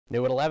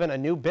New at 11, a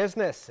new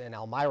business in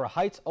Elmira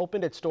Heights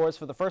opened its doors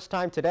for the first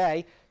time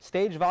today.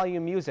 Stage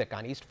Volume Music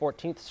on East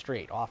 14th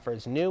Street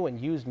offers new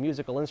and used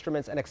musical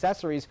instruments and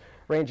accessories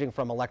ranging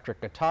from electric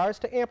guitars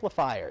to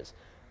amplifiers.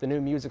 The new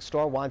music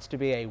store wants to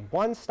be a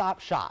one-stop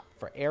shop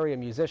for area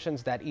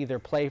musicians that either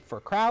play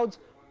for crowds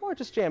or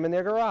just jam in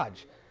their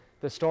garage.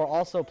 The store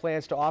also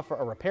plans to offer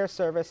a repair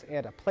service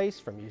and a place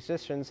for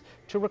musicians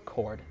to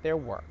record their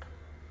work.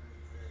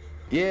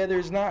 Yeah,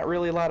 there's not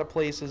really a lot of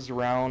places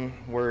around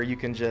where you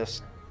can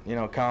just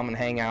come and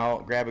hang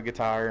out, grab a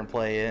guitar and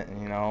play it,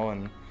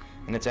 and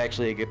it's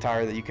actually a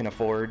guitar that you can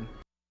afford.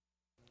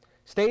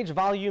 Stage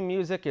Volume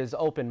Music is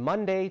open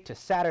Monday to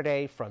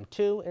Saturday from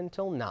 2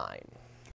 until 9.